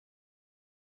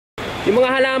Yung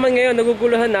mga halaman ngayon,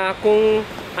 naguguluhan na kung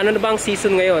ano na ba ang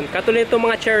season ngayon. Katulad itong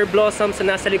mga cherry blossoms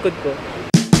na nasa likod ko.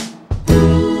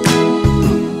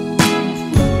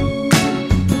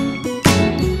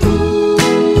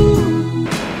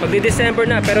 Magdi-December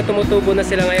na pero tumutubo na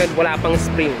sila ngayon, wala pang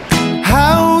spring.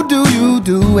 How do you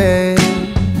do it?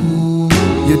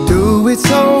 You do it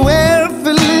so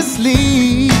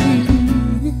effortlessly.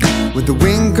 With the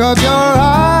wink of your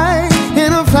eye,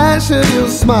 in a flash of your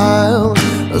smile,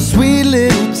 a sweet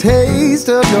little taste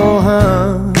of your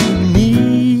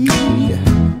honey.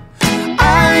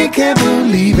 I can't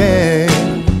believe it,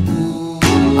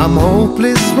 I'm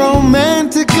hopeless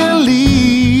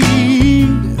romantically.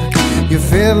 You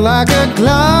feel like a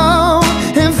cloud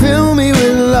and fill me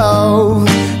with love.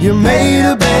 You made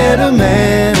a better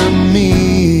man of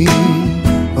me.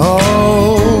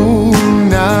 Oh,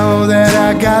 now that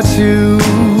I got you,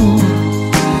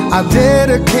 I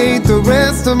dedicate the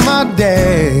rest of my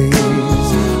days,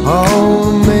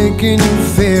 oh, making you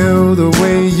feel the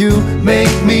way you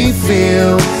make me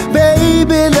feel.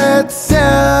 Baby, let's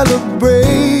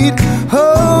celebrate.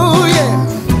 Oh yeah,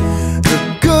 the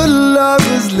good love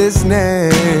is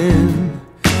listening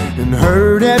and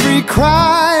heard every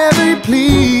cry, every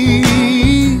plea,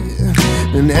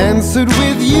 and answered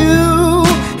with you.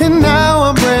 And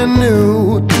now I'm brand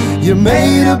new. You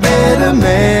made a better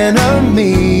man of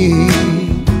me.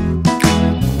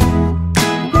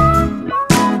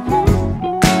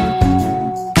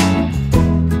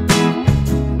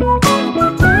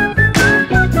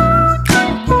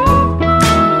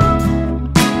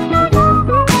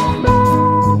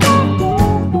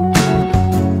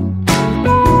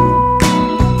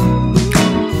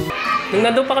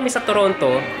 Nandun pa kami sa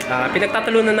Toronto,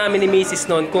 pinagtatalunan namin ni Mrs.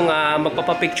 noon kung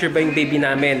magpapapicture ba yung baby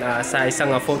namin sa isang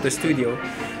photo studio.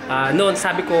 Noon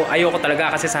sabi ko ayoko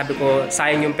talaga kasi sabi ko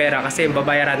sayang yung pera kasi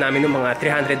babayaran namin ng mga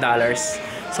 $300.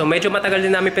 So medyo matagal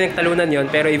din namin pinagtalunan yon,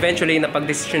 pero eventually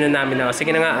napag-desisyon na namin na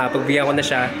sige na nga, pagbigyan ko na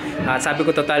siya. Sabi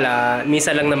ko total,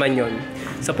 misa lang naman yon.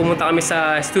 So pumunta kami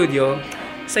sa studio.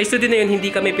 Sa studio na yun, hindi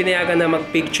kami pinayagan na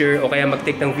mag-picture o kaya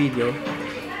mag-take ng video.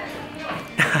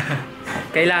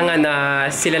 Kailangan na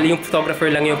sila yung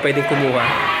photographer lang yung pwedeng kumuha.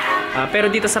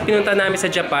 Pero dito sa pinunta namin sa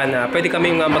Japan, pwede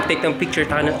kami mag-take ng picture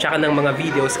tsaka ng mga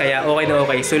videos, kaya okay na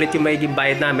okay. Sulit yung magiging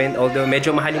bayad namin, although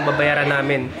medyo mahal yung babayaran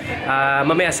namin.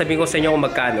 Mamaya sabihin ko sa inyo kung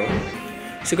magkano.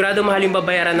 Sigurado mahal yung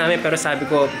babayaran namin, pero sabi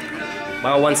ko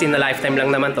baka once in a lifetime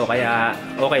lang naman to, kaya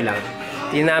okay lang.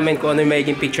 Tingnan namin kung ano yung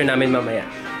magiging picture namin mamaya.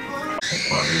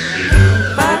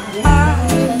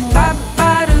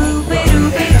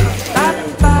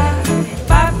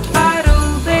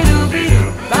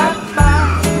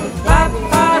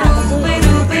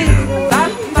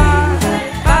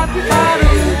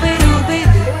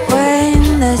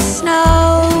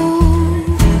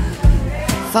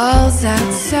 Falls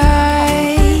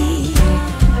outside,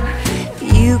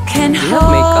 you can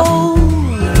hold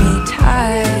me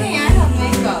tight.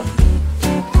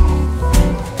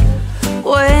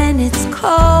 When it's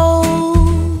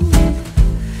cold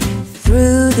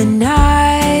through the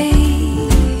night,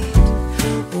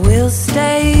 we'll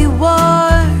stay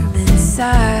warm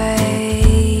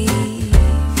inside.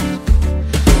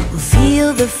 We'll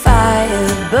feel the fire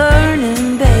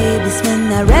burning, baby, spin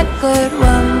that record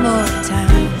one more time.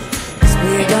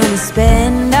 We're gonna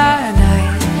spend our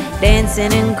night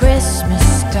dancing in Christmas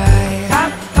style.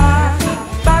 Pack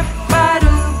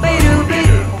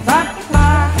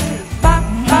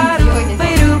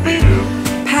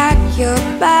your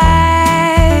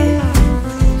bag,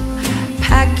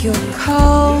 pack your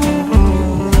coat.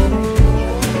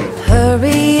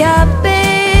 Hurry up,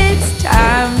 it's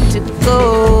time to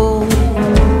go.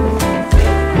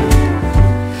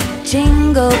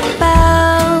 Jingle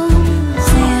bells,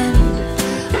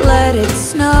 let it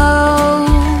snow,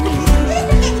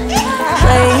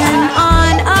 playing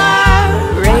on our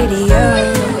radio.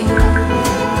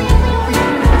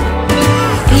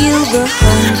 Feel the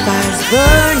home fires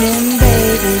burning,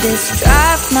 baby, this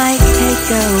drive might take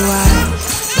a while.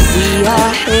 We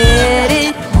are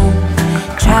headed home,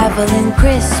 traveling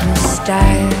Christmas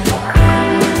style.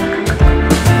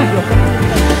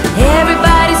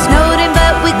 Everybody's snowed,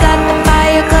 but we got the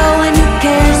fire going. Who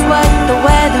cares what the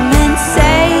weathermen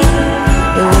say?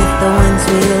 You're with the ones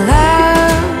we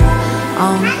love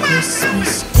on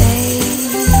Christmas Day.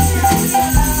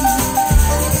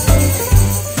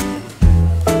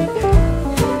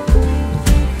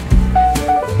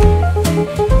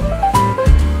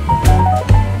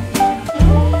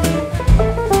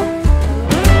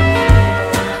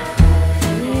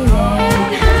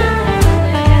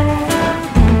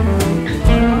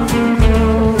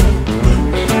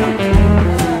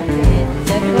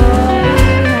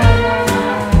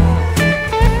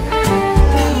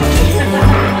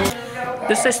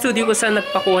 sa studio ko saan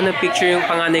nagpakuha ng picture yung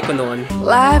panganay ko noon.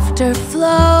 Laughter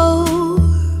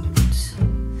floats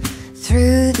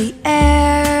through the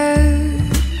air,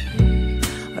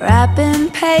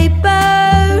 wrapping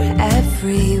paper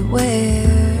everywhere.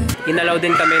 Inalaw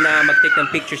din kami na mag-take ng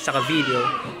pictures saka video.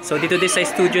 So dito din sa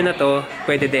studio na to,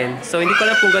 pwede din. So hindi ko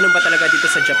alam kung ganun ba talaga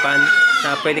dito sa Japan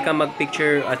na pwede kang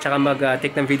mag-picture at saka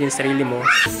mag-take ng video ng sarili mo.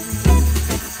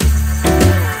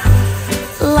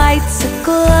 Lights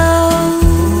aglow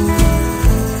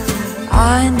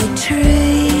on the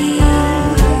tree.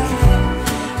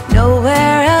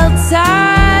 Nowhere else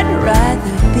I'd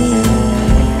rather be.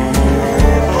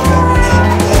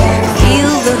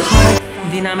 Feel the heart.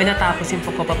 Hindi namin natapos yung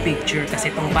pagpapapicture kasi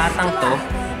itong batang to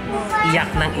iyak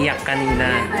ng iyak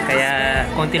kanina. Kaya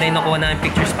konti lang nakuha namin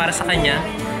pictures para sa kanya.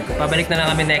 Pabalik na lang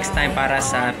kami next time para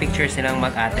sa pictures nilang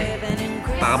mag-ate.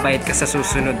 Pakabait ka sa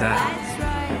susunod ha.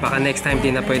 Baka next time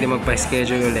din na pwede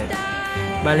magpa-schedule ulit.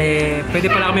 Bale, pwede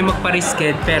pala kami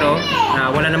magpa-reschedule pero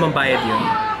wala namang bayad yun.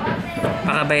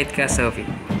 Pakabait ka, Sophie.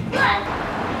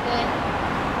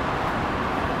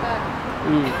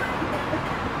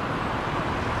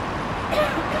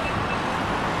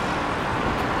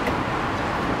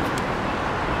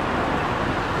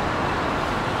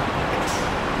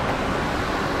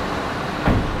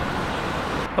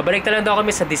 Pabalik na lang daw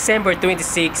kami sa December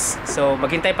 26. So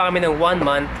maghintay pa kami ng 1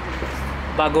 month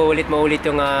bago ulit maulit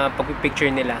yung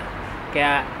pag-picture nila.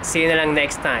 Kaya see you na lang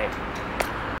next time.